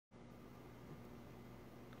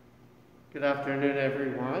Good afternoon,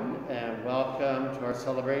 everyone, and welcome to our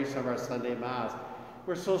celebration of our Sunday Mass.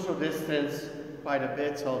 We're social distanced quite a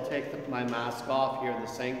bit, so I'll take my mask off here in the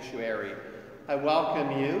sanctuary. I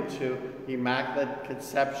welcome you to Immaculate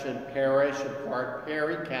Conception Parish in Port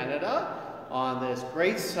Perry, Canada, on this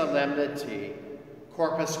great solemnity,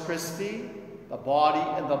 Corpus Christi, the body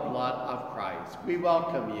and the blood of Christ. We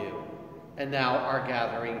welcome you. And now our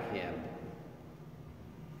gathering hymn.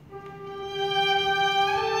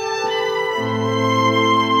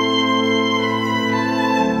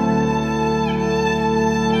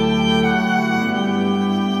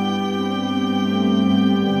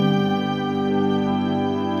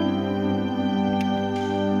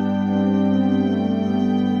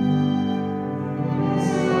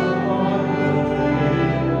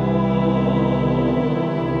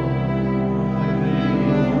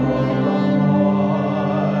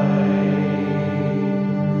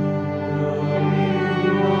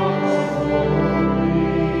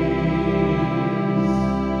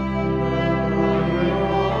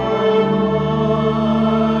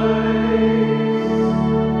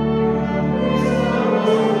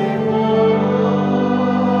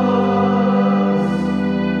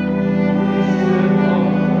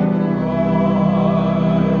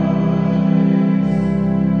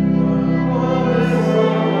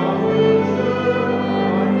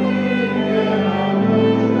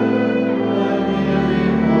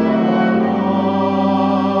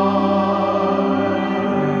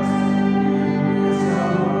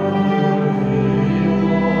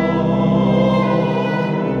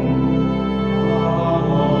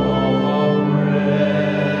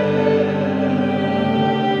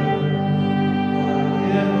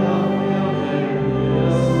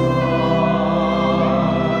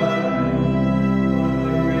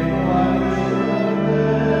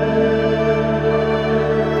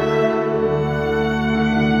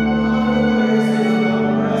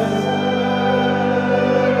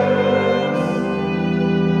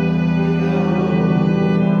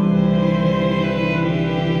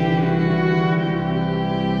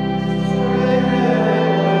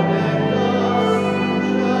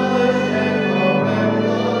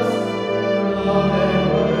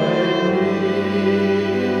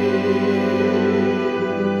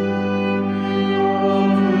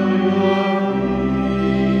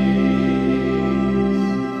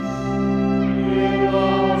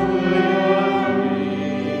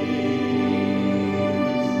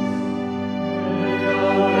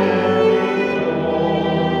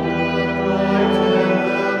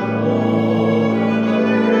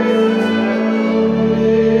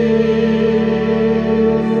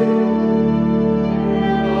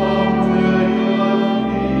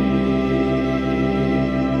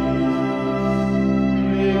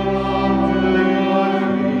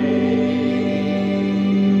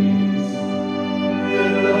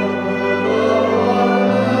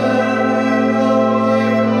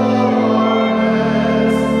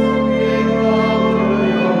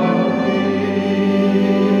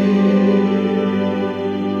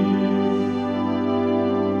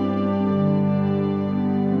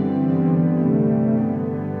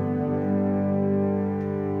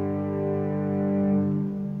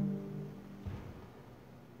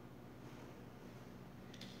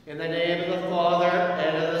 In the name of the Father,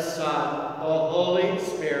 and of the Son, and of the Holy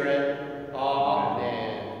Spirit.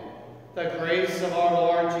 Amen. The grace of our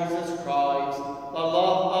Lord Jesus Christ, the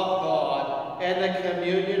love of God, and the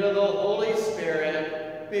communion of the Holy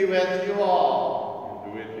Spirit be with you all.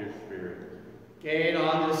 And with your spirit. Gain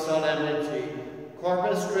on this solemnity,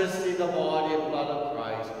 Corpus Christi, the body and blood of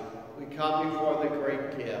Christ, we come before the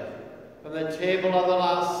great gift. From the table of the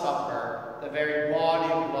Last Supper, the very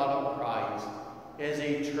body and blood of Christ, is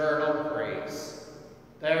eternal grace.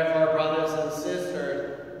 Therefore, brothers and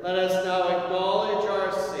sisters, let us now acknowledge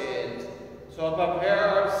our sins, so prepare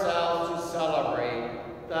ourselves to celebrate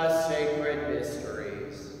the sacred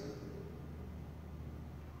mysteries.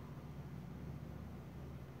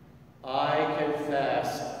 I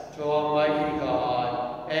confess to Almighty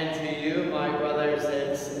God and to you, my brothers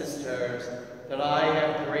and sisters, that I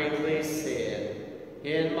have greatly sinned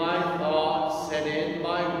in my thoughts and in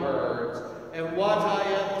my words, and what I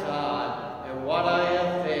have done, and what I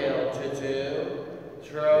have failed to do,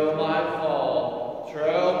 through my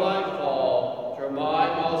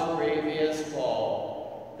most grievous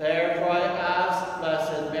fault. Therefore I ask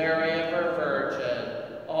Blessed Mary, ever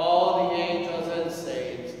Virgin, all the angels and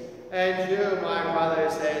saints, and you, my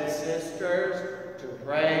brothers and sisters, to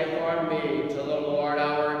pray for me to the Lord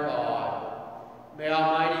our God. May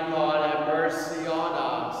Almighty God have mercy on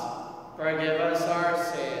us, forgive us our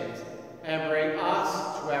sins, and bring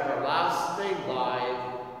us to everlasting life.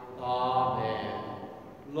 Amen.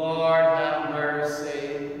 Lord, have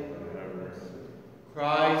mercy.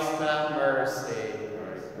 Christ, have mercy.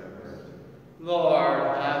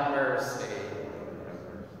 Lord, have mercy.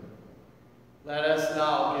 Let us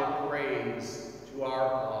now give praise to our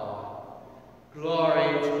God.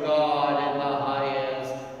 Glory to God in the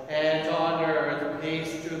highest, and on earth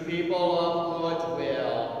peace to people of good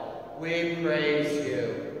will. We praise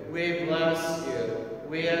you, we bless you,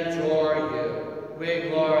 we adore you, we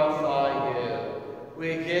glorify you.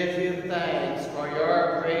 We give you thanks for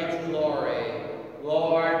your great glory,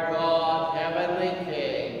 Lord God, heavenly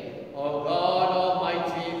King, O God,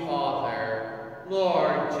 almighty Father,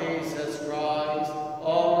 Lord Jesus Christ,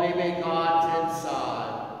 only begotten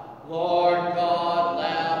Son, Lord God,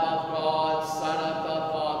 Lamb of God, Son of the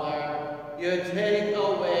Father, you take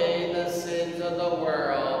away the sins of the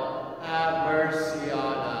world, have mercy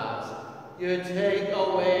on us. You take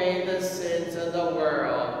away the sins of the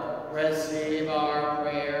world, receive our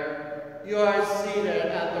prayer. You are seated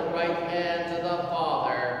at the right hand of the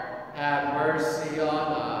Father, have mercy on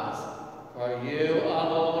us. For you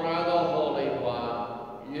alone are the Holy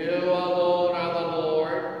One, you alone are the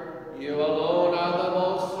Lord, you alone are the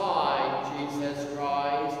Most High, Jesus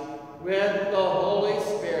Christ, with the Holy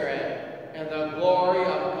Spirit, and the glory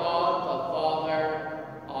of God the Father.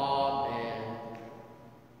 Amen.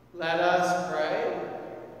 Let us pray.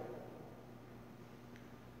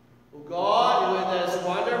 O God, who in this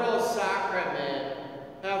wonderful sacrament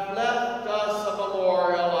have left us a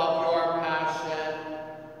memorial of your passion,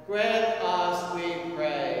 grant us, we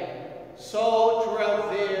pray, so to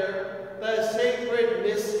revere the sacred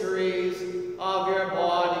mysteries of your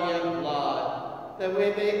body and blood, that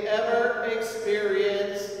we may ever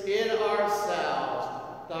experience in ourselves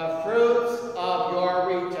the fruits of your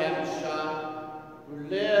redemption, who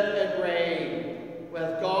live and reign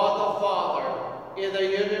with God the Father in the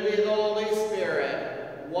unity of the Holy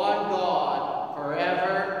Spirit, one God,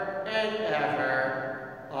 forever and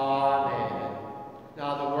ever. Amen.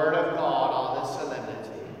 Now the word of God on the solemnity.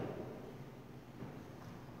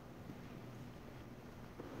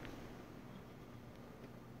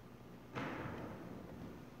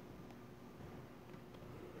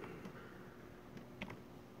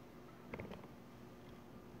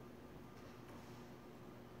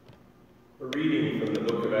 A reading from the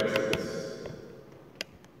book of Exodus.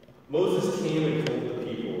 Moses came and told the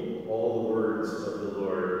people all the words of the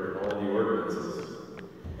Lord and all the ordinances.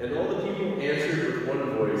 And all the people answered with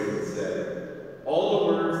one voice and said, all the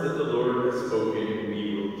words that the Lord has spoken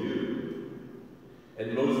we will do.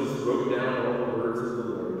 And Moses wrote down all the words of the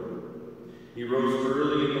Lord. He rose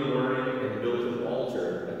early in the morning and built an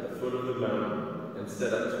altar at the foot of the mountain and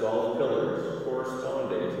set up 12 pillars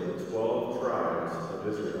corresponding to the 12 tribes of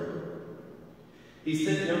Israel. He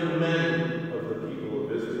sent young men of the people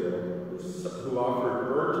of Israel who offered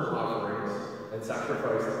burnt offerings and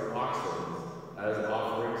sacrificed oxen as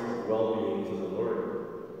offerings of well-being to the Lord.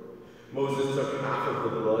 Moses took half of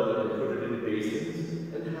the blood and put it in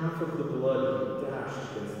basins, and half of the blood he dashed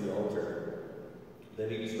against the altar. Then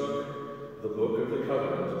he took the book of the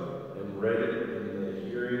covenant and read it in the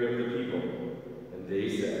hearing of the people. And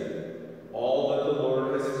they said, all that the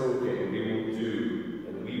Lord has spoken we will do,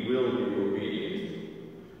 and we will be obedient.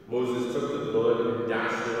 Moses took the blood and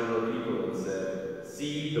dashed it on the people and said,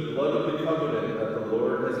 see the blood of the covenant that the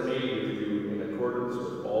Lord has made with you in accordance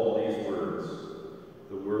with all these words.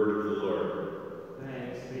 The word of the Lord.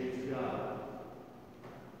 Thanks be to God.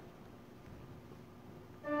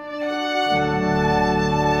 Amen.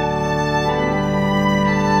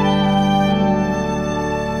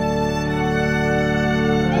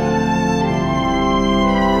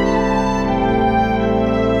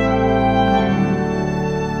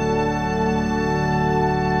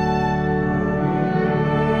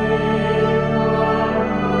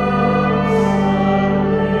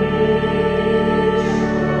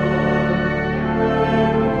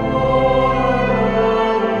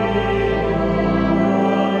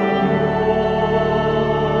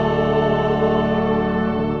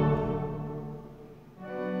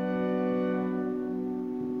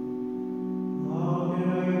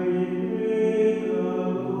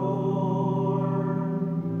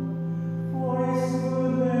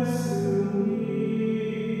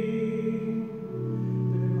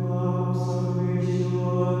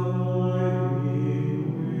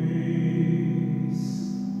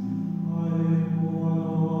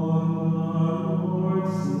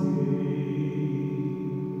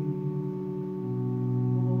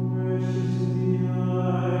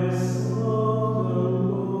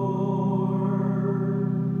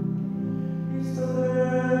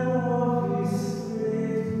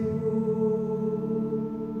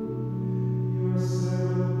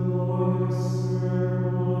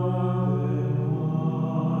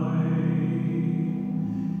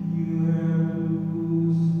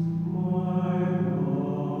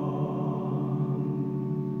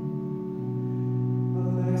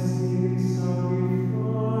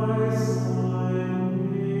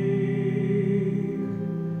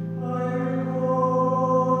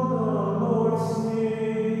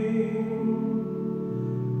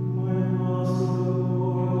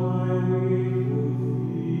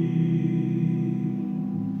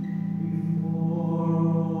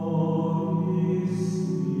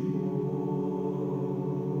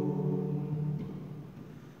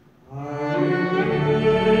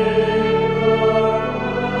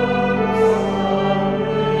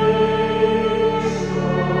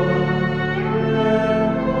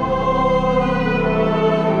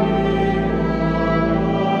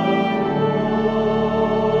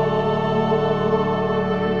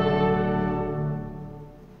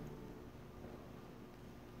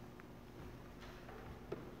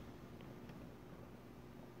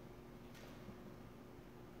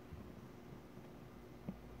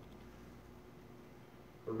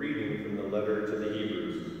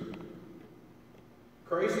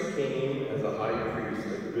 Christ came as a high priest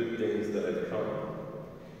of good things that have come.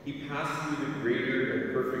 He passed through the greater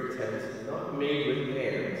and perfect tent, not made with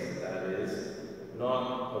hands, that is,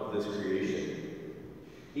 not of this creation.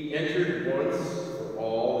 He entered once for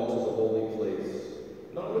all into the holy place,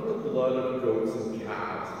 not with the blood of goats and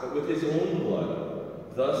calves, but with his own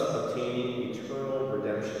blood, thus obtaining eternal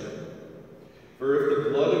redemption. For if the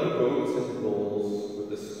blood of goats and bulls, with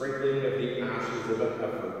the sprinkling of the ashes of a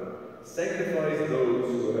heifer, sanctifies those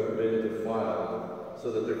who have been defiled,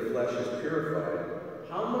 so that their flesh is purified,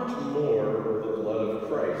 how much more will the blood of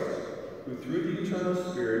Christ, who through the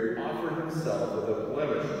eternal Spirit offered himself without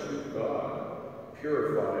blemish to God,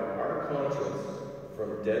 purify our conscience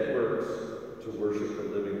from dead works to worship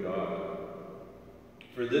the living God?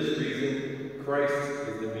 For this reason, Christ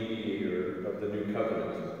is the mediator of the new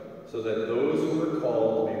covenant, so that those who are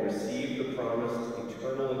called may receive the promised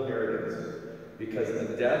eternal inheritance, because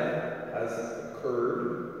a death has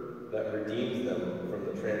occurred that redeems them from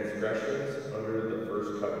the transgressions under the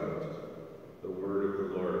first covenant. The word of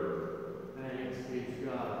the Lord. Thanks be to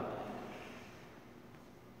God.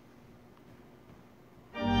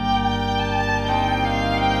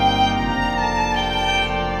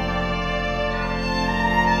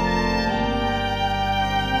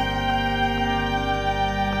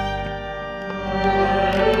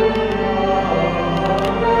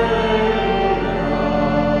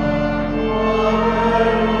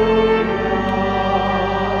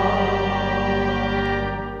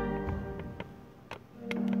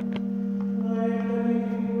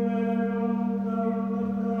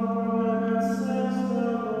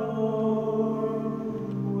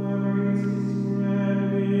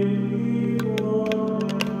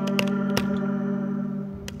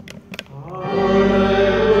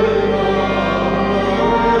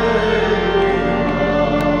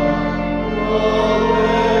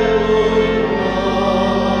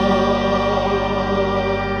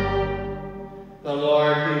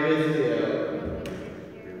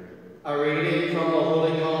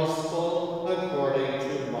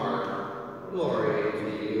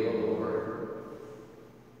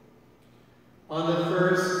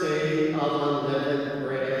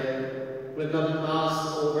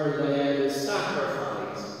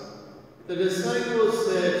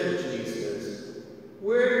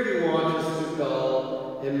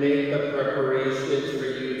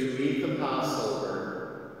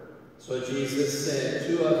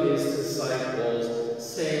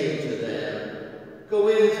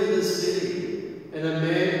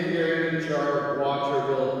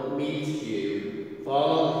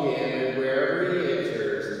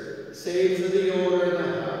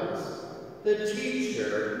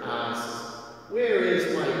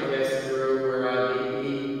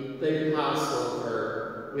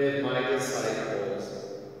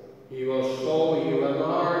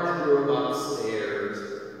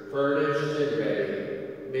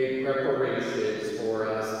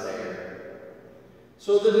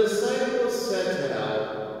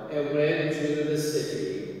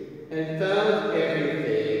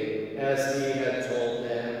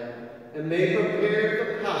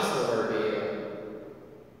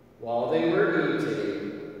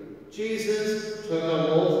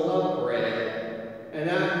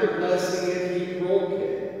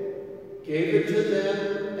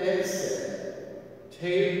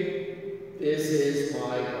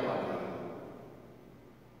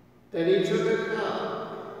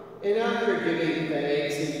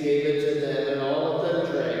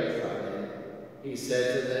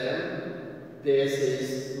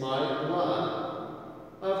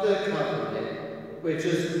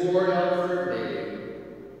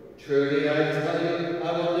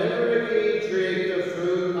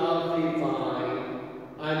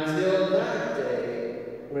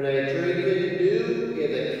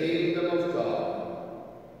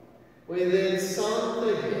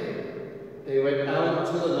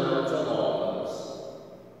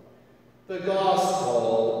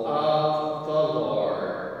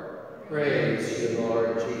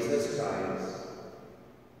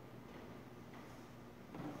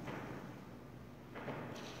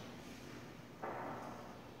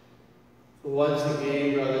 Once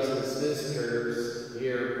again, brothers and sisters,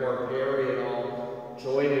 here corporeal,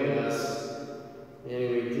 joining us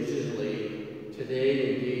anyway digitally,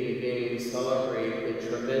 today indeed again we celebrate the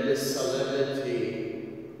tremendous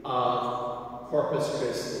solemnity of Corpus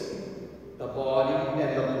Christi, the body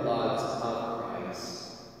and the blood of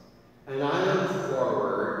Christ. And I look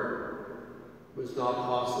forward, it was not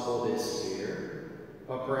possible this year,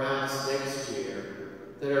 but perhaps next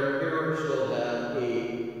year, that our parish will have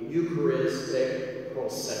a Eucharistic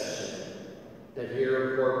procession that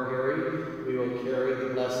here in Port Perry we will carry the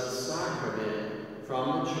Blessed Sacrament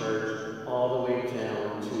from the church all the way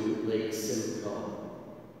down to Lake Simcoe.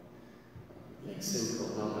 Lake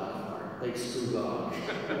Simcoe, not that far. Lake Scugog.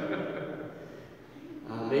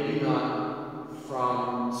 Maybe not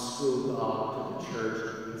from Scugog to the church,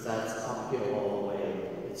 because that's uphill all the way.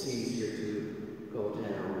 It's easier to go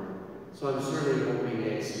down. So I'm certainly hoping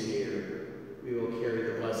next year we will carry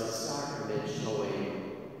the Blessed Sacrament showing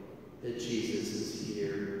that Jesus is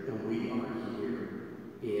here and we are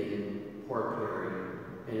here in Port Perry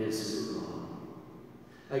and in Scugog.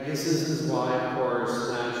 I guess this is why, of course,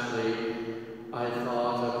 naturally, I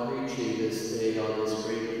thought of preaching this day on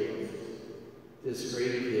this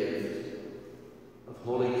great gift of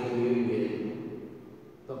Holy Communion,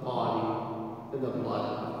 the body and the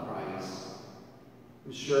blood of Christ.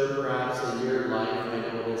 I'm sure perhaps in your life, I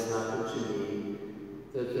know it has happened to me,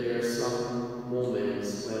 that there are some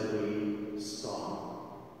moments when we stop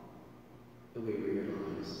and we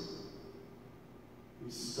realize. We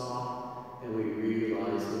stop and we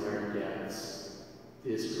realize in our depths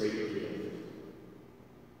this great gift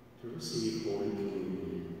to receive Holy Communion.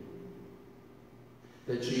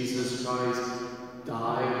 That Jesus Christ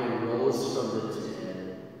died and rose from the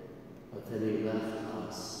dead, but then he left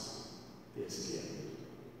us this gift.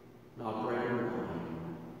 Not bread and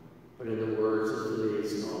wine, but in the words of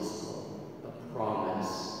today's gospel, the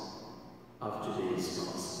promise of today's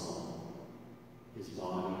gospel, his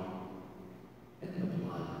body and the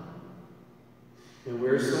blood. And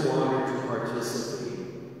we're so honored to participate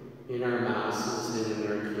in our masses and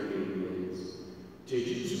in our communions,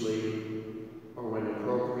 digitally or when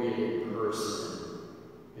appropriate in person,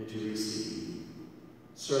 and to receive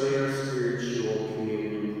certainly our spiritual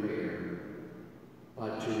communion prayer,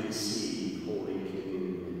 but to receive Holy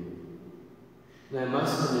Communion. And I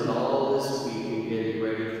must admit, all this week in getting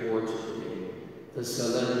ready for today, the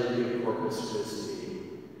Solemnity of Corpus Christi,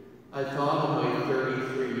 I thought of my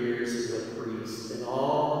 33 years as a priest and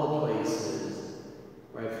all the places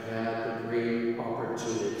where I've had the great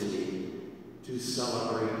opportunity to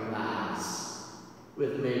celebrate Mass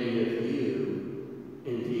with many of you,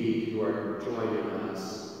 indeed, who are joining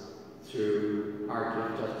us through our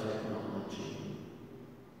gift of technology.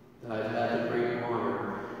 That I've had the great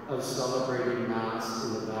honor of celebrating Mass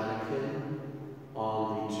in the Vatican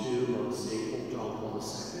on the tomb of St. John Paul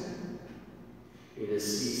II, in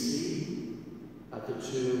Assisi, at the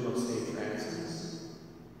tomb of St. Francis,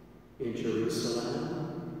 in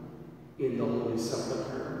Jerusalem, in the Holy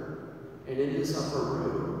Sepulchre, and in this upper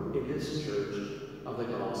room, in this church of the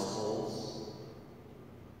Gospels,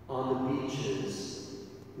 on the beaches,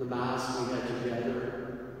 the Mass we had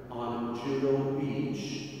together on Juno Beach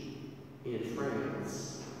in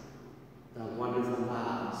France, that wonderful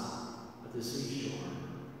Mass at the seashore.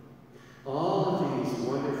 All of these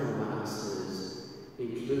wonderful Masses,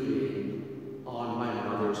 including on my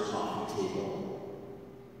mother's coffee table,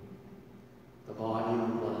 the body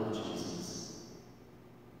and blood of Jesus,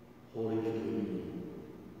 Holy Communion,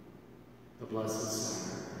 the Blessed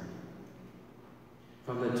Sacrament,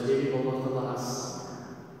 from the table of the Last Supper,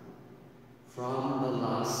 from the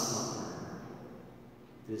Last Supper,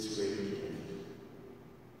 this great gift,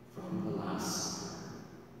 from the Last Supper.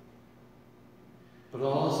 But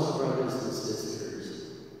also, brothers and sisters,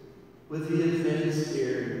 with the events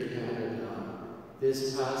here in Canada this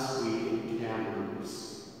past week in Kamloops,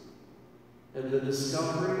 and the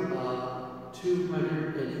discovery of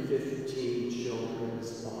 215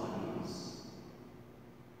 children's bodies,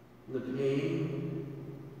 the pain,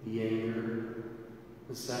 the anger,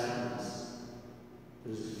 the sadness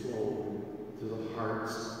that has flowed through the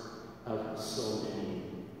hearts of so many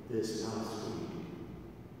this past week.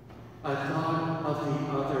 I thought of the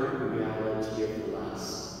other reality of the Last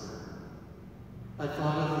Supper. I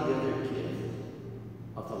thought of the other gift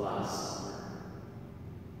of the Last Supper,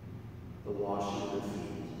 the washing of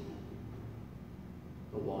feet.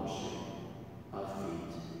 The washing of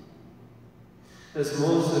feet. As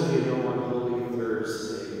most of you know, on Holy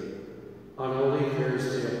Thursday of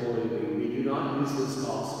Holy Week, we do not use this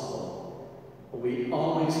gospel, but we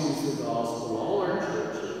always use the gospel in all our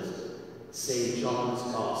churches, St. John's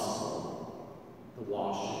Gospel, the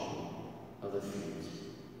washing of the feet.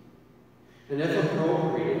 And if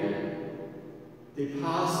appropriate, the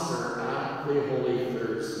pastor at the Holy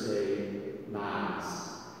Thursday Mass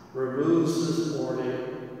removes his morning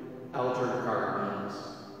outer garment.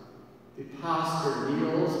 The pastor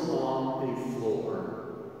kneels on the floor.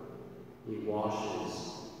 He washes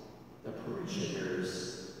the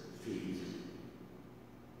parishioners' feet.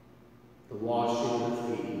 The washing of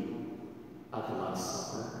the feet at the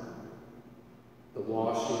Last Supper. The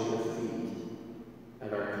washing of the feet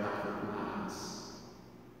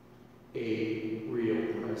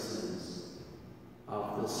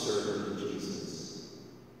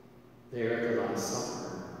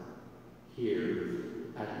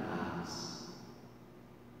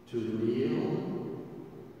to kneel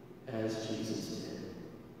as Jesus did,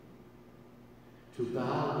 to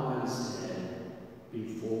bow one's head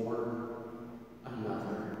before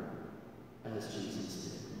another as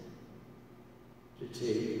Jesus did, to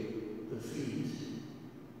take the feet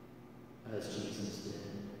as Jesus did,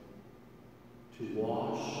 to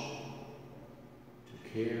wash, to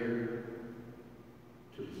care,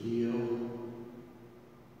 to heal,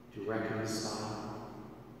 to reconcile,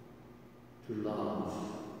 to love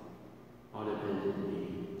on a bended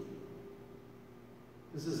knee.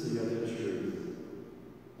 This is the other truth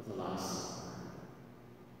of the Last Supper.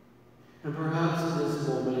 And perhaps in this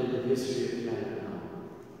moment in the history of Canada,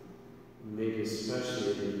 maybe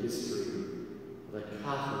especially in the history of the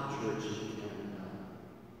Catholic Church in Canada,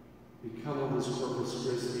 we come on this Corpus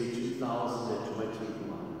Christi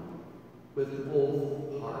 2021 with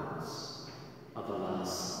both parts of the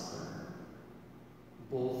Last Supper,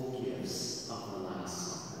 both gifts of the Last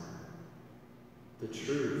Supper. The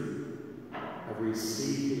truth of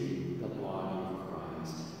receiving the body of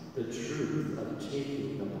Christ, the truth of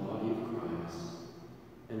taking the body of Christ,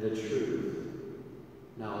 and the truth,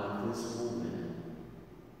 now at this moment,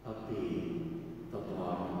 of being the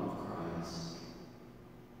body of Christ.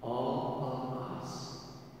 All of us,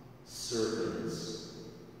 servants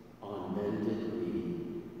on bended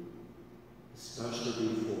knee, especially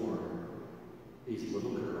before these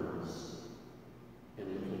little girls and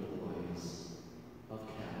little boys of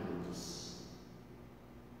CORPUS.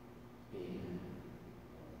 Amen.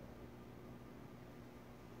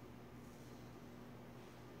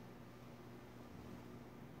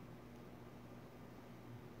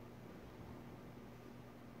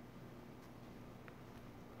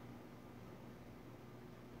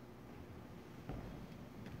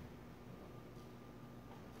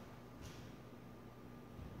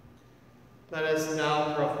 Let us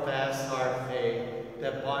now profess our faith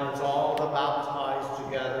that binds all the baptized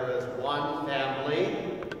together as one family,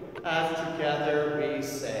 as together we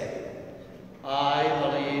say, I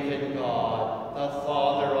believe in God, the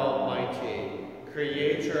Father Almighty,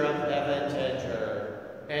 creator of heaven and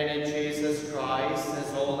earth, and in Jesus Christ,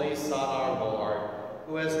 his only Son, our Lord,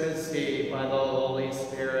 who was conceived by the Holy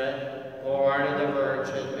Spirit, born of the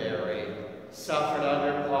Virgin Mary, suffered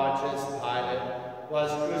under Pontius Pilate, was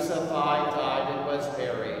crucified, died, and was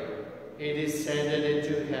buried. He descended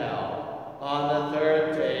into hell. On the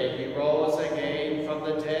third day he rose again from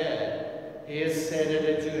the dead. He ascended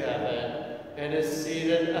into heaven and is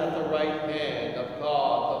seated at the right hand of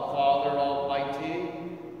God, the Father Almighty.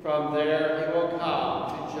 From there he will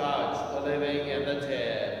come to judge the living and the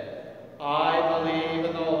dead. I believe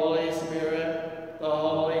in the Holy Spirit, the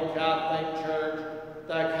Holy Catholic Church,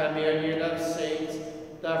 the communion of saints,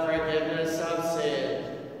 the forgiveness of sins,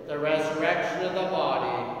 the resurrection of the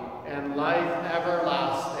body, and life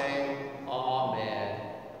everlasting. Amen.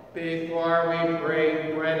 Before we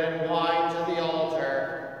bring bread and wine to the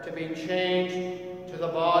altar to be changed to the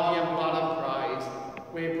body and blood of Christ,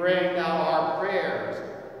 we bring now our prayers,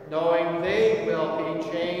 knowing they will be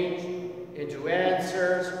changed into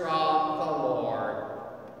answers from the Lord.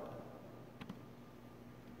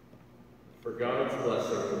 For God's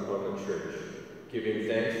blessing upon the Church, giving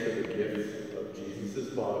thanks for the gift of Jesus'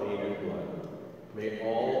 body and blood, may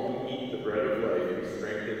all who eat the bread of life be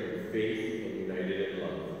strengthened in faith and united in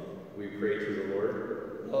love. We pray to the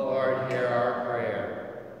Lord. Lord, hear our prayer.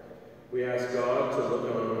 We ask God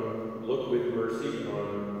to look with mercy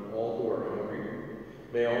on all who are hungry.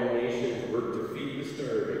 May all nations work to feed the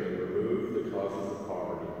starving and remove the causes of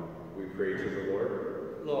poverty. We pray to the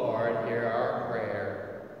Lord. Lord, hear our prayer.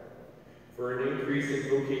 For an increase in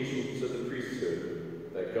vocations of the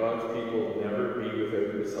priesthood, that God's people never be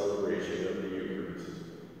without the celebration of the Eucharist.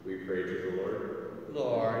 We pray to the Lord.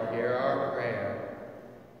 Lord, hear our prayer.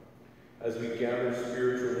 As we gather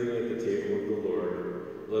spiritually at the table of the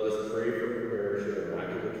Lord, let us pray for the parish of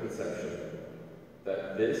Immaculate Conception,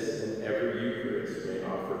 that this and every Eucharist may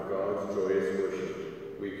offer God's joyous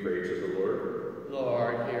worship. We pray to the Lord.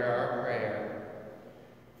 Lord, hear our prayer.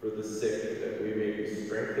 For the sick, that we may be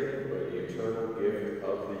strengthened by the eternal gift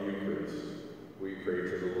of the Eucharist. We pray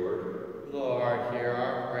to the Lord. Lord, hear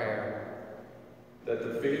our prayer. That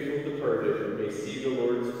the faithful departed may see the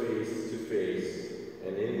Lord's face to face,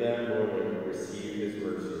 and in that moment receive his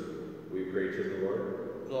mercy. We pray to the Lord.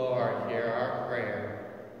 Lord, hear our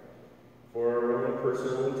prayer. For our own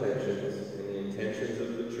personal intentions and the intentions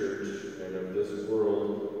of the Church and of this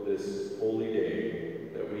world, this holy day,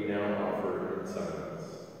 that we now offer in silence.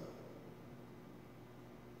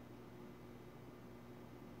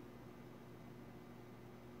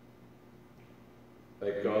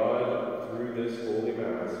 That God, through this holy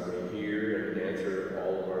Mass, may hear and answer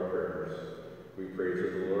all of our prayers. We pray to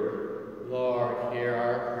the Lord. Lord, hear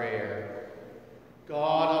our prayer.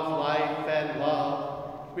 God of life and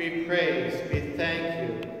love, we praise, we thank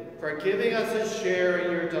you for giving us a share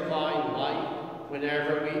in your divine life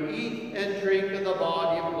whenever we eat and drink of the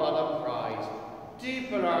body and blood of Christ.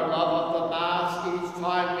 Deepen our love of the Mass each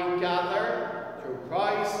time we gather, through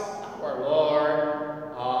Christ our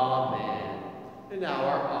Lord. Amen. And now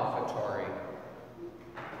our offertory.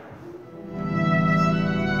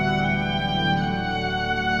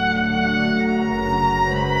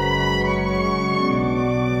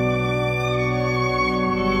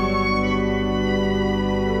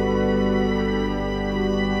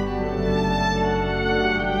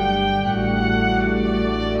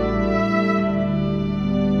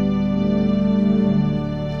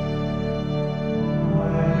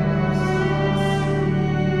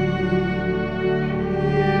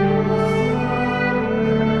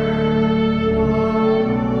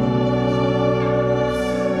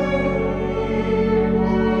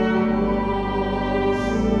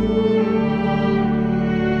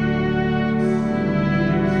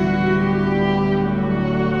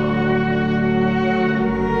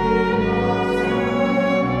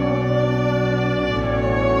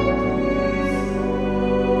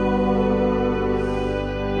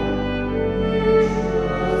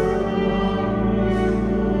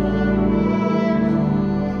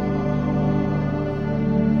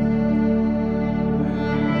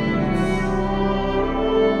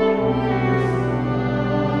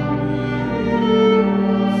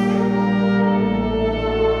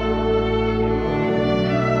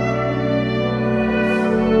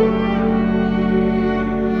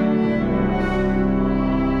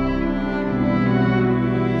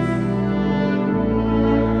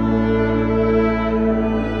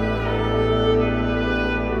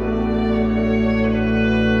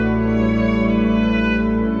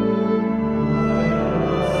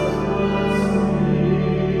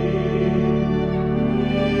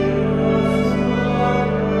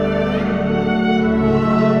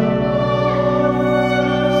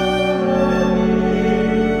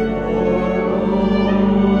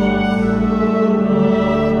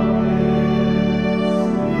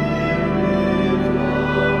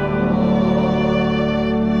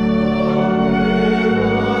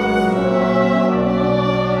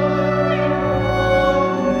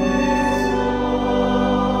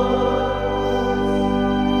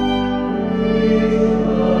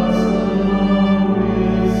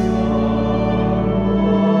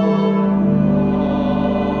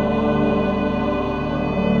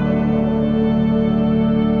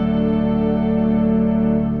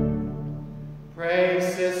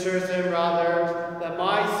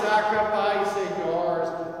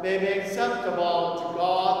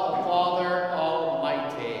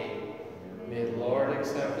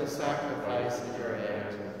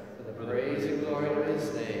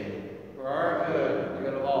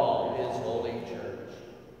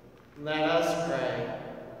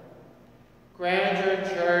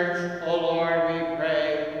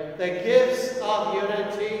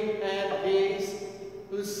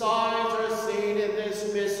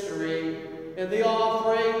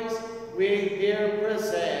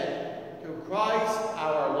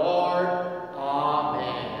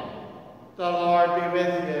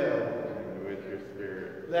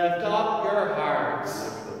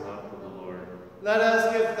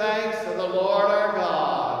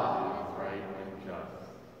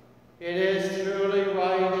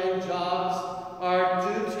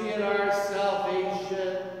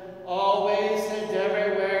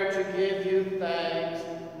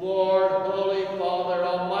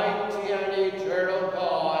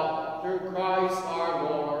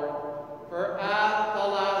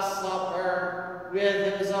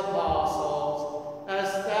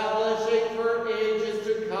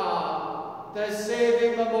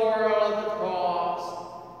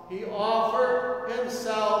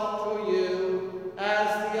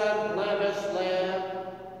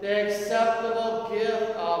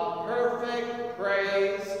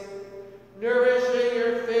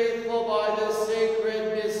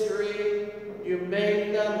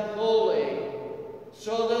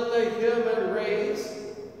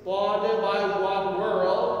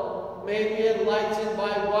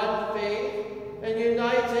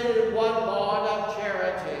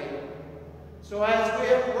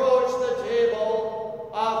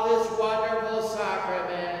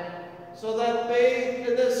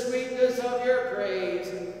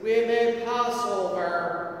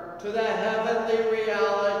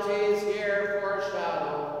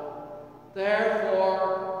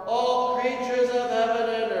 Therefore, all creatures of heaven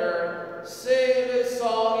and earth sing this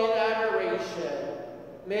song in adoration.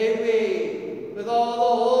 may we, with all the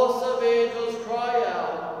hosts of angels, cry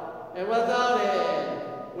out, and without end,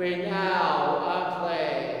 we now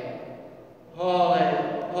acclaim. Holy,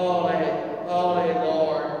 holy, holy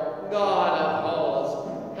Lord, God of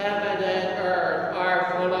hosts, heaven and earth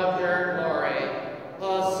are full of your glory.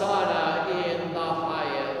 Hosanna in the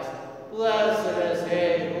highest. Blessed is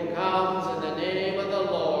he who comes in the name of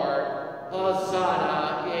the Lord.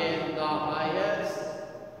 Hosanna in the highest.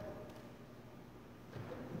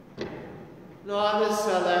 Now, this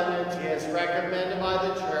solemnity is recommended by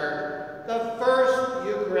the Church, the first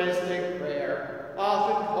Eucharistic prayer,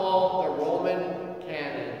 often called the Roman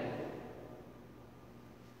Canon.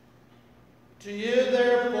 To you,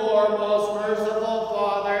 therefore, most merciful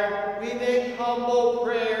Father, we make humble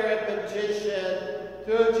prayer and petition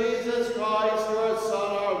through Jesus Christ, your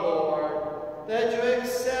Son, our Lord, that you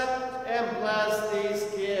accept and bless these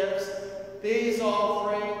gifts, these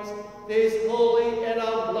offerings, these holy and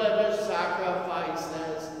unblemished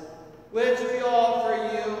sacrifices, which we offer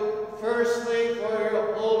you, firstly for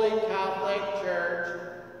your holy Catholic Church.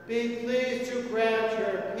 Be pleased to grant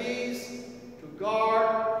her peace, to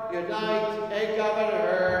guard, unite, and govern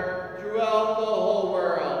her throughout the whole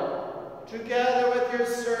world, together with your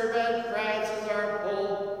servant Francis, our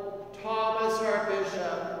Pope, Thomas, our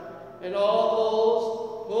Bishop, and all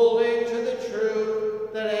those holding to the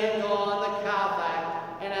truth that hang on the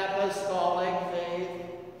Catholic and Apostolic faith.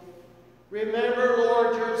 Remember,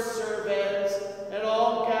 Lord, your servants and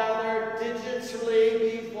all gathered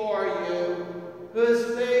digitally before you,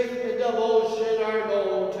 whose faith and devotion are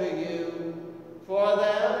known to you. For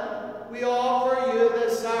them, we offer you the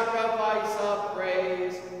sacrifice of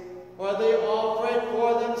praise, for they offer it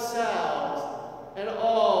for themselves and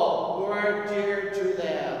all who are dear to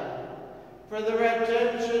them, for the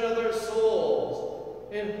redemption of their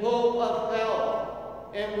souls, in hope of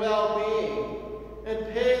health and well-being,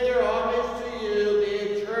 and pay their homage to you,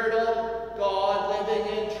 the eternal God,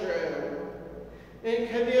 living and true. In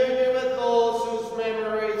communion with those whose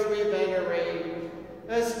memories we venerate,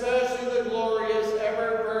 especially the glorious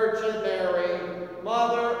ever-Virgin Mary,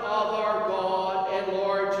 Mother of our God and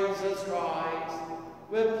Lord Jesus Christ,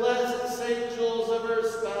 with blessed St. Jules of her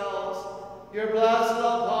spouse, your blessed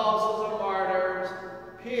apostles and martyrs,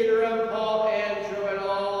 Peter and Paul, Andrew, and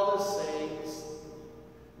all the saints.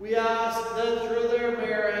 We ask that through their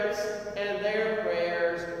merits and their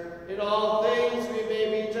prayers, in all things we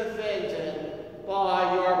may be defended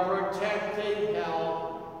by your protecting help.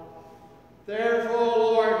 Therefore,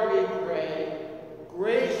 Lord, we pray,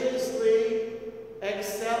 graciously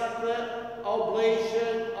accept the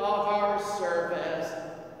oblation of our service,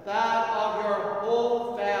 that of your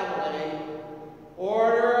whole family.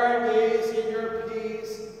 Order our days in your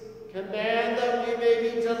peace. Command that we may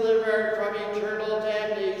be delivered from eternal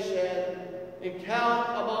damnation and count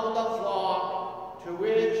among the flock to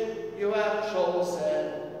which you have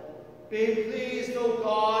chosen. Be pleased, O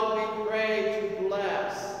God, we pray, to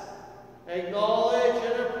bless, acknowledge,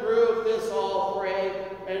 and approve this offering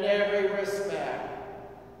in every respect.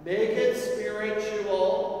 Make it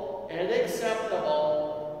spiritual and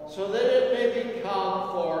acceptable, so that it may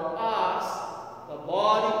become for us the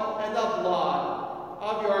body and the blood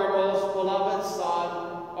of your most beloved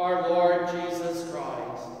Son, our Lord Jesus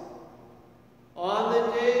Christ. On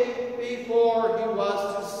the day before he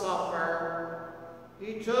was to suffer,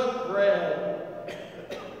 he took bread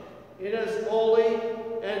in his holy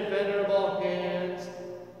and venerable hands,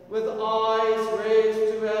 with eyes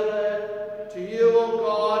raised to heaven. To you, O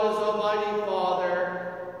God, as Almighty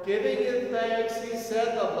Father, giving you thanks, he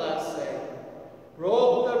said the blessing,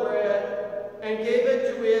 broke the bread, and gave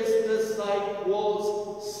it to his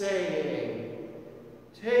disciples, saying,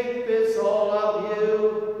 "Take this, all of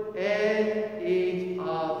you, and eat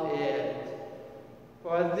of it.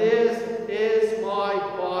 For this is my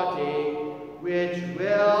body, which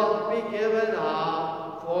will be given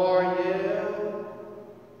up for you."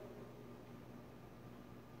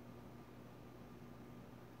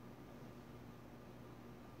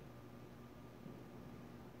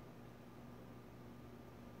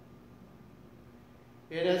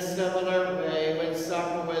 In a similar way, when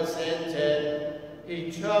supper was ended,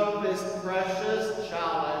 he took this precious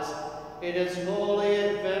chalice in his holy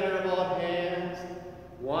and venerable hands.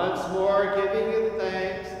 Once more giving you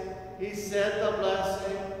thanks, he said the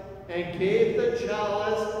blessing and gave the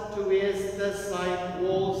chalice to his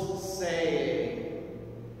disciples, saying,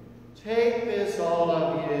 "Take this, all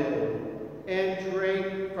of you, and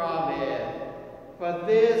drink from it, for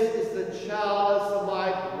this is the chalice of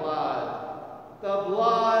my blood, the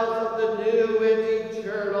blood of the new and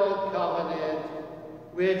eternal covenant,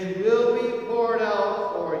 which will be poured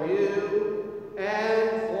out for you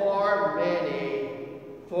and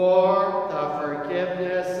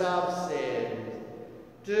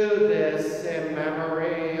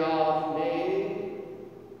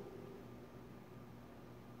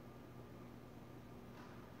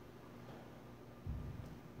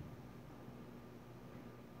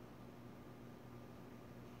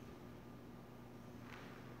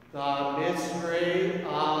The mystery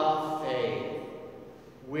of faith.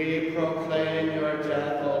 We proclaim your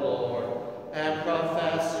death, O Lord, and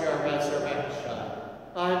profess your resurrection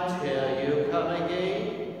until you come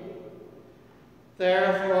again.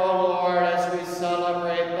 Therefore, O Lord, as we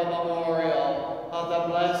celebrate the memorial of the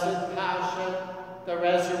blessed Passion, the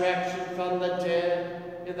resurrection from the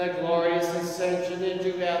dead, and the glorious ascension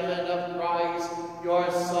into heaven of Christ,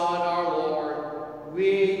 your Son, our Lord,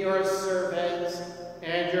 we, your servants,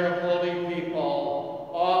 and your holy people,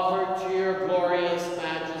 offer to your glorious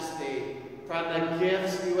majesty, from the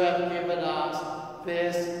gifts you have given us,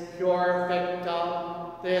 this pure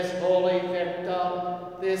victim, this holy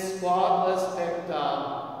victim, this spotless victim,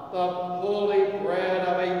 the holy bread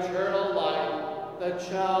of eternal life, the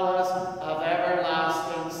chalice of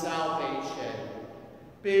everlasting salvation.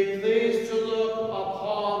 Be pleased to look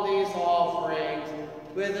upon these offerings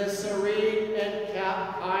with a serene and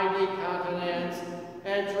kindly countenance,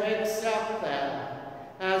 and to accept them,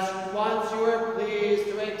 as once you were pleased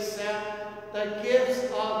to accept the gifts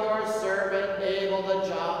of your servant Abel the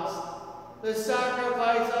just, the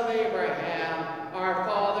sacrifice of Abraham, our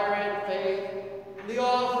father in faith, the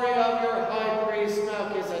offering of your high priest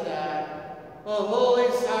Melchizedek, a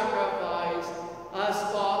holy sacrifice, a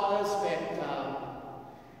spotless victim.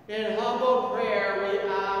 In humble prayer we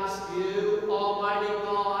ask you, Almighty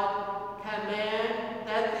God, command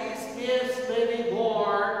that these gifts may be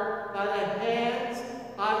borne by the hands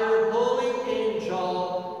of your holy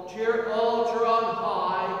angel to your altar on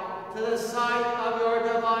high, to the sight of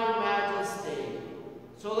your divine majesty,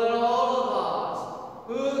 so that all of us,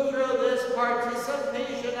 who through this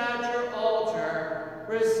participation at your altar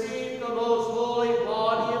receive the most holy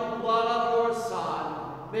body and blood of your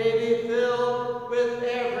Son, may be filled with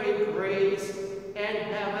every grace and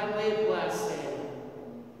heavenly blessing.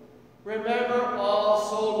 Remember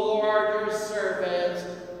also, Lord, your servants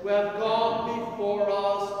who have gone before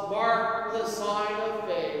us, marked with the sign of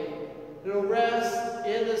faith, who rest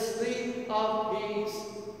in the sleep of peace.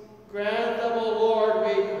 Grant them, O Lord,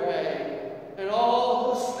 we pray, and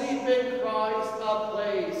all who sleep in Christ a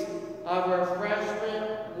place of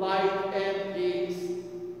refreshment, light, and peace.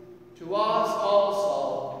 To us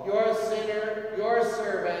also, your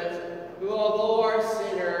servants, who although are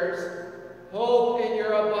sinners, hope in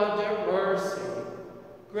your abundant mercy,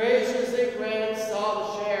 graciously grant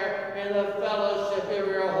some share in the fellowship of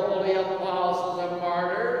your holy apostles and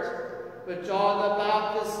martyrs, with John the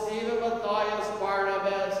Baptist, Stephen, Matthias,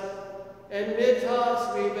 Barnabas. Admit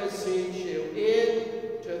us, we beseech you,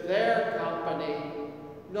 into their company,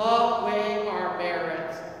 not weighing our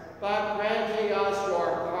merits, but granting us your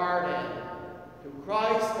pardon. To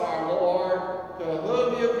Christ our Lord, to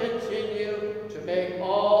whom you continue to make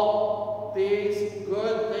all these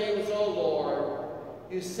good things, O Lord,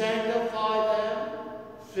 you sanctify them,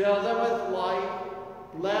 fill them with light,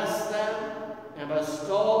 bless them, and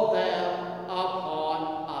bestow them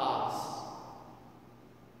upon us.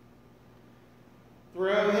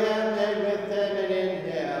 Through him, and with him, and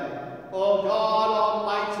in him, O God,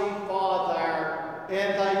 Almighty Father,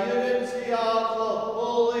 in the unity of the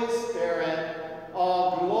Holy Spirit,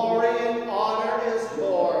 all glory and honor is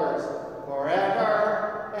yours,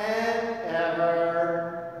 forever and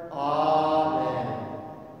ever. Amen.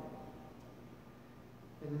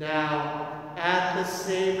 And now, at the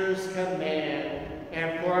Savior's command,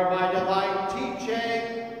 and for my divine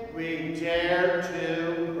teaching, we dare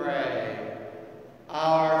to pray.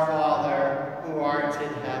 Our Father, who art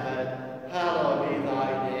in heaven, hallowed be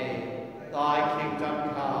thy name. Thy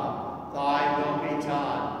kingdom come, thy will be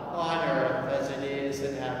done, on earth as it is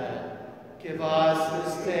in heaven. Give us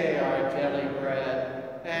this day our daily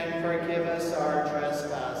bread, and forgive us our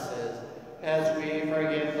trespasses, as we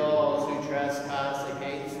forgive those who trespass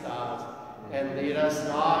against us. And lead us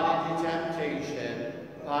not into temptation,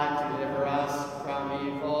 but deliver us from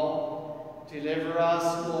evil. Deliver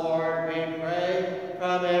us, Lord, we pray,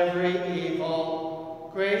 from every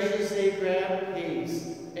evil. Graciously grant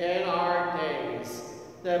peace in our days,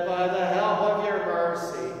 that by the help of your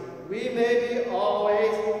mercy we may be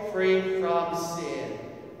always free from sin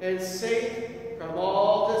and safe from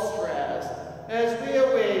all distress, as we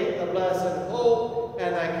await the blessed hope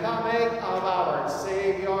and the coming of our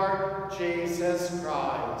Savior, Jesus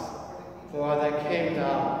Christ. For the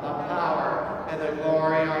kingdom, the power, and the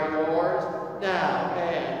glory are yours, now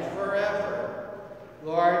and forever.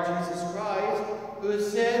 Lord Jesus Christ, who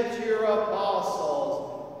said to your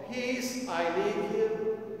apostles, "Peace I leave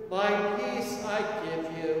you, my peace I give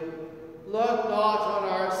you," look not on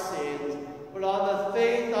our sins, but on the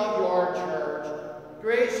faith of your church,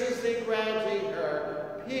 graciously granting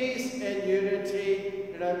her peace and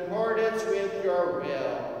unity in accordance with your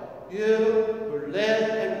will. you who live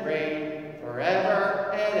and reign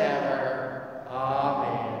forever and ever.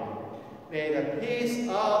 Amen. May the peace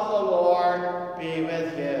of the Lord be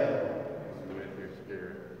with you. And with your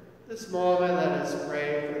spirit. This moment, let us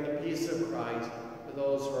pray for the peace of Christ, for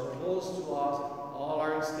those who are close to us, all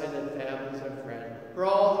our extended families and friends, for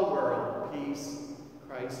all the world, peace,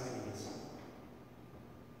 Christ's peace.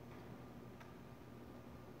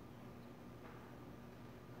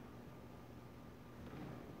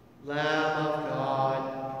 Lamb of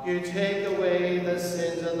God, you take away the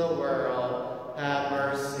sins of the world, have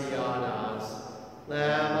mercy on us.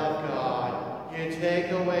 Lamb of God, you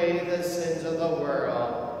take away the sins of the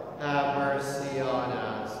world, have mercy on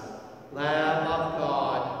us. Lamb of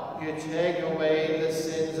God, you take away the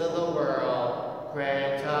sins of the world,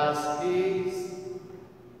 grant us peace.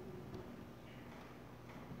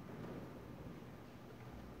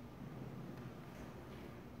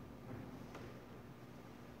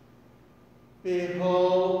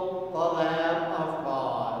 Behold the Lamb of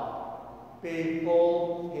God.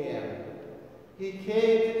 Behold him. He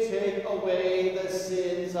came to take away the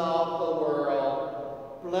sins of the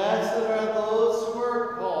world. Blessed are those who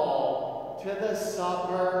are called to the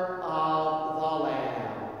supper of the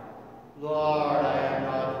Lamb. Lord, I am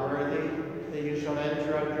not worthy that you shall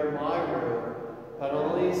enter under my roof, but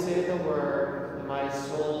only say the word, and my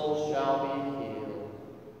soul shall be healed.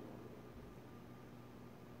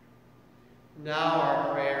 Now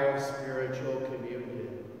our prayer of spiritual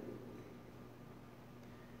communion.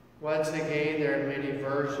 Once again, there are many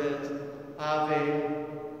versions of a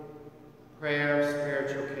prayer of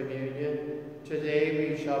spiritual communion.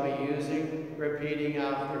 Today we shall be using, repeating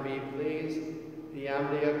after me, please, the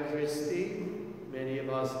Immaculate CHRISTI. Many of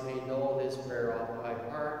us may know this prayer off by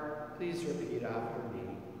heart. Please repeat after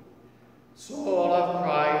me. Soul of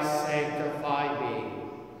Christ, sanctify me.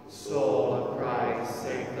 Soul of Christ,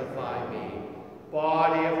 sanctify me.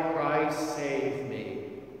 Body of Christ, save me.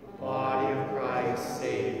 Body of Christ,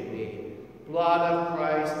 save me. Blood of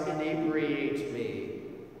Christ, inebriate me.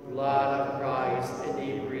 Blood of Christ,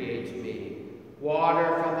 inebriate me.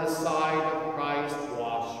 Water from the side of Christ,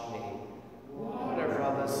 wash me. Water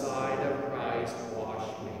from the side of Christ, wash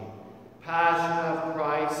me. Passion of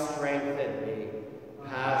Christ, strengthen me.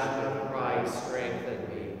 Passion of Christ, strengthen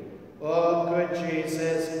me. Oh, good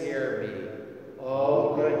Jesus, hear me.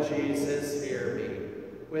 Oh, good Jesus, hear me.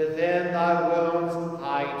 Within thy wounds,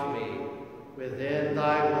 hide me. Within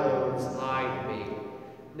thy wounds, hide me.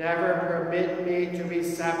 Never permit me to be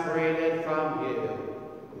separated from you.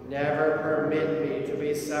 Never permit me to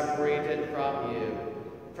be separated from you.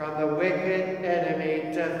 From the wicked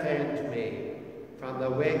enemy, defend me. From the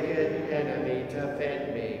wicked enemy,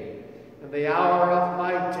 defend me. In the hour of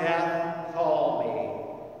my death, call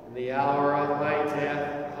me. In the hour of my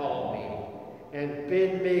death, call me. And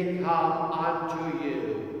bid me come unto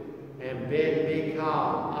you, and bid me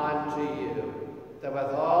come unto you, that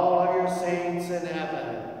with all of your saints in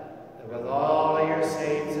heaven,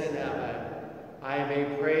 I may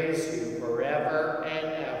praise you forever and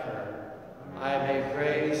ever. I may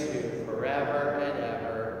praise you forever and ever.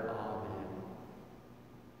 Amen.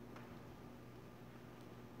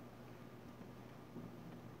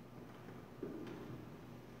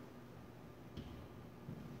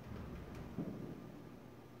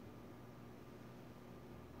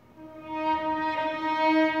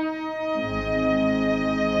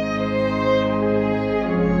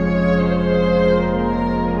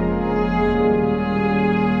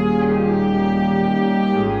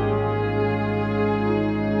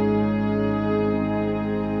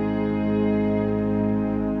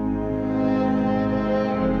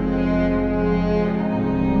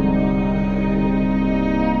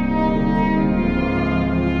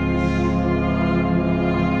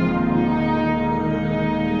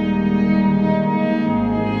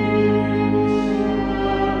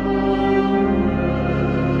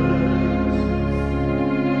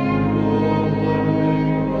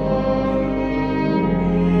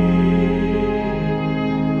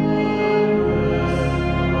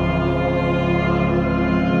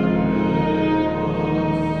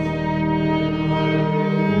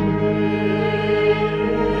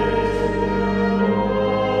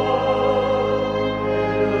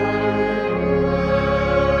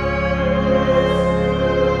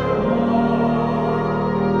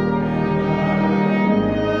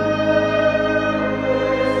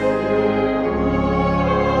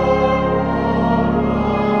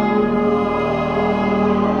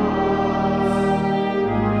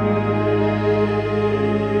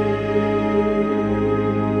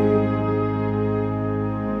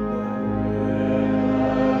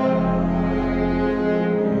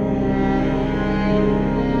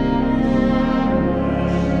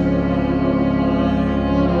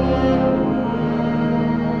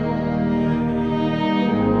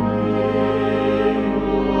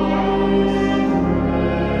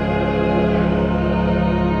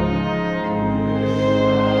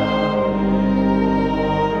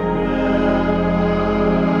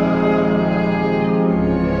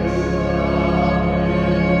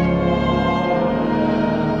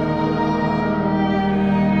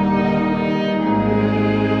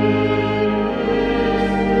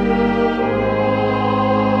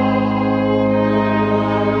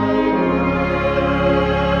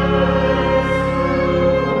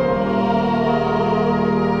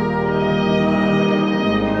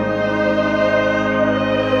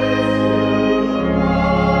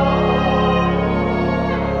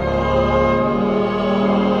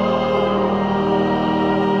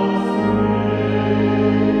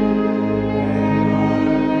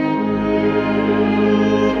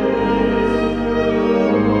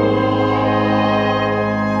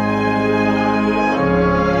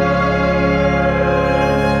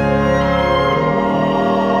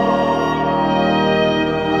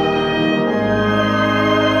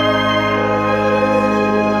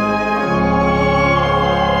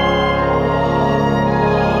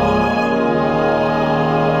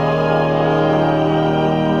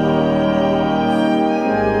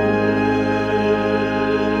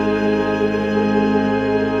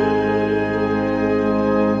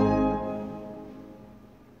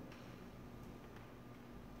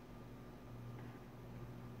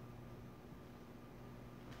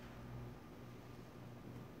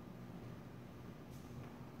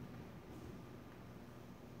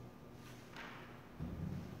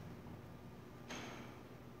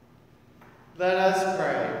 Let us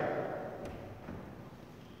pray.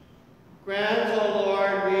 Grant, O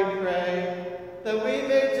Lord, we pray, that we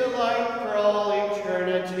may delight for all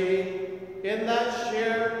eternity in that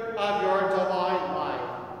share of your divine life,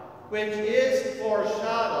 which is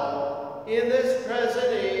foreshadowed in this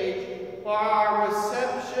present age for our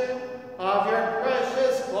reception of your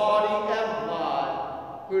precious body and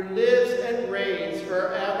blood, who lives and reigns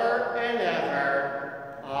forever and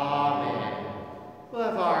ever. Amen. We'll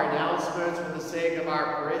have our announcements for the sake of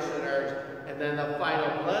our parishioners, and then the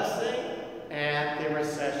final blessing and the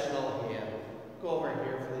recessional hymn. Go over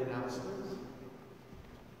here for the announcements.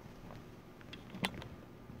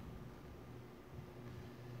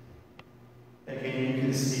 Again, you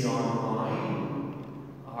can see online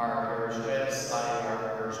our parish website, our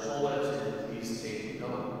parish bulletin. Please take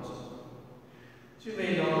note. As you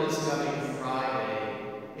may know, this coming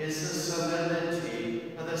Friday is the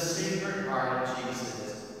solemnity of the Sacred Heart of Jesus.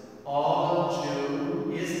 All of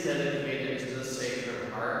June is dedicated to the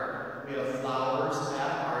Sacred Heart. We have flowers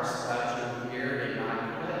at our statue here in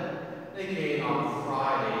Immaculate. Again, on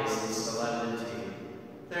Fridays, the solemnity.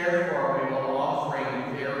 Therefore, we will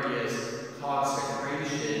offering various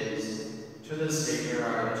consecrations to the Sacred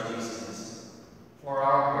Heart of Jesus. For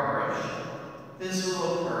our parish, this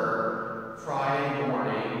will occur Friday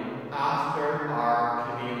morning after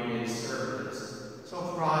our communion service. So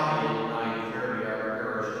Friday at 9:30, our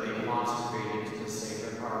parish will be consecrated to the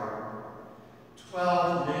Sacred Heart.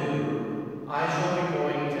 12 noon, I shall be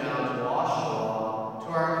going down to Oshawa to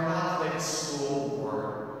our Catholic school board.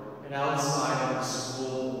 And outside of the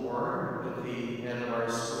school board, with the head of our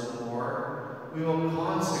school board, we will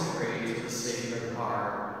consecrate to the Sacred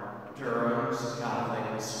Heart, Durham's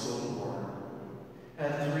Catholic School Board.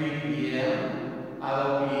 At 3 p.m., I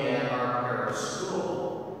will be at our parish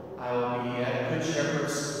school. I will be at Good Shepherd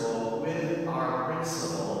School with our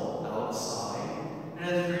principal outside. And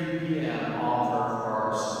at 3 p.m., offer for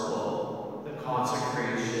our school the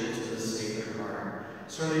consecration to the Sacred Heart.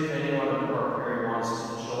 Certainly, if anyone in Corpus wants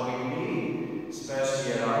to join me,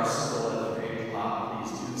 especially at our school at 3 o'clock,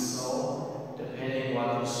 please do so. Depending what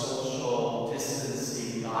the social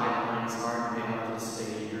distancing guidelines are, you may have to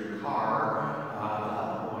stay in your car at that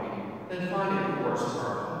point. Then finally, of course, for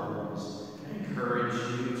our homes. I encourage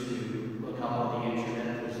you to look up on the internet.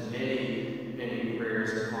 There's many, many prayers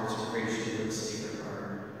of consecration to the Sacred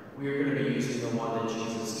Heart. We are going to be using the one that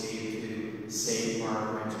Jesus gave to St.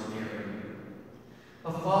 Margaret Mary.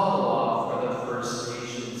 A follow-up for the First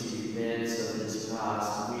Nations events of this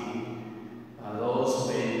past week. Those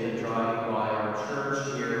who may have been driving by our church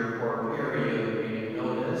here in Port Perry may have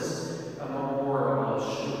noticed a memorial of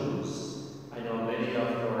shoes. I know many of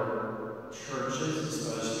your churches,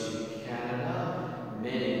 especially in Canada,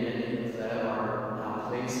 many of them are now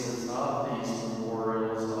places of these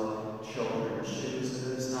memorials of children's shoes.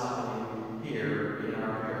 And it's happening here in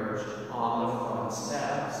our parish on the front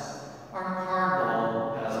steps. Our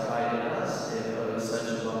Cardinal has guided us, if such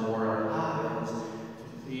a memorial happens, to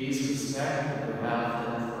please respect and have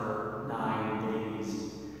them for 9 days.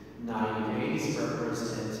 9 days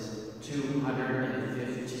represent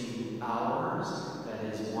 250 hours. That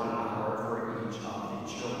is 1 hour for each of the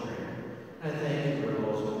children. And I thank you for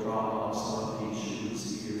those who drop off some of these shoes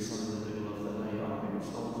here, some in the middle of the night on your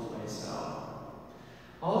phones myself.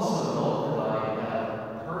 Also note that I have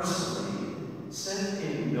personally sent a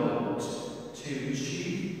note to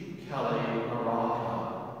Chief Kelly LaRocca.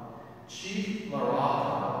 Chief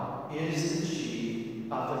LaRocca is the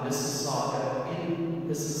chief of the Mississaugas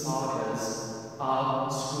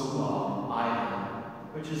of Scuba Island,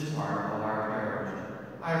 which is part of our parish.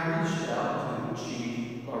 I reached out to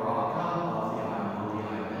Chief LaRocca of the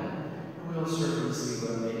island, and we'll certainly see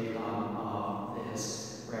what may come of this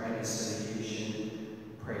reconciliation,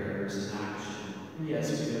 prayers, and action. And yes,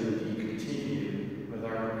 we do indeed continue with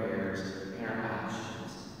our prayers and our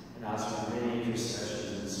actions, and ask for many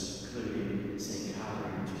intercessions, including St.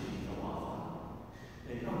 Catherine to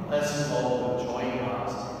May God bless you all who join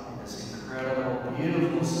us in this incredible,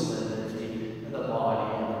 beautiful solemnity of the body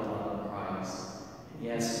and the blood of Christ. And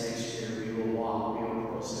yes, next year we will walk, we will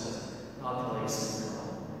process, not to Lake Synchro.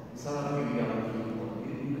 Some of you young people,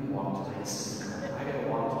 you can walk to Lake Synchro. I gotta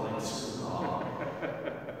walk to Lake Synchro.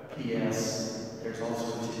 P.S. There's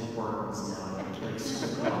also Tim Hortons down at Lake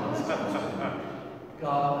Synchro.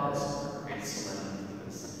 God bless you for great solemnity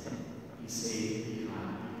this day. Be safe, be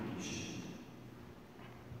kind, be patient.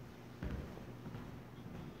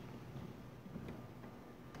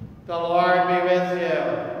 The Lord be with you.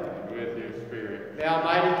 And with your spirit. May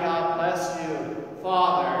Almighty God bless you,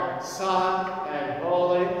 Father, Son, and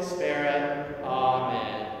Holy Spirit.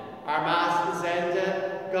 Amen. Our Mass is ended.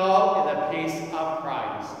 Go in the peace peace of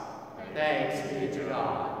Christ. Thanks be to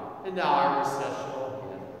God. And now our recessional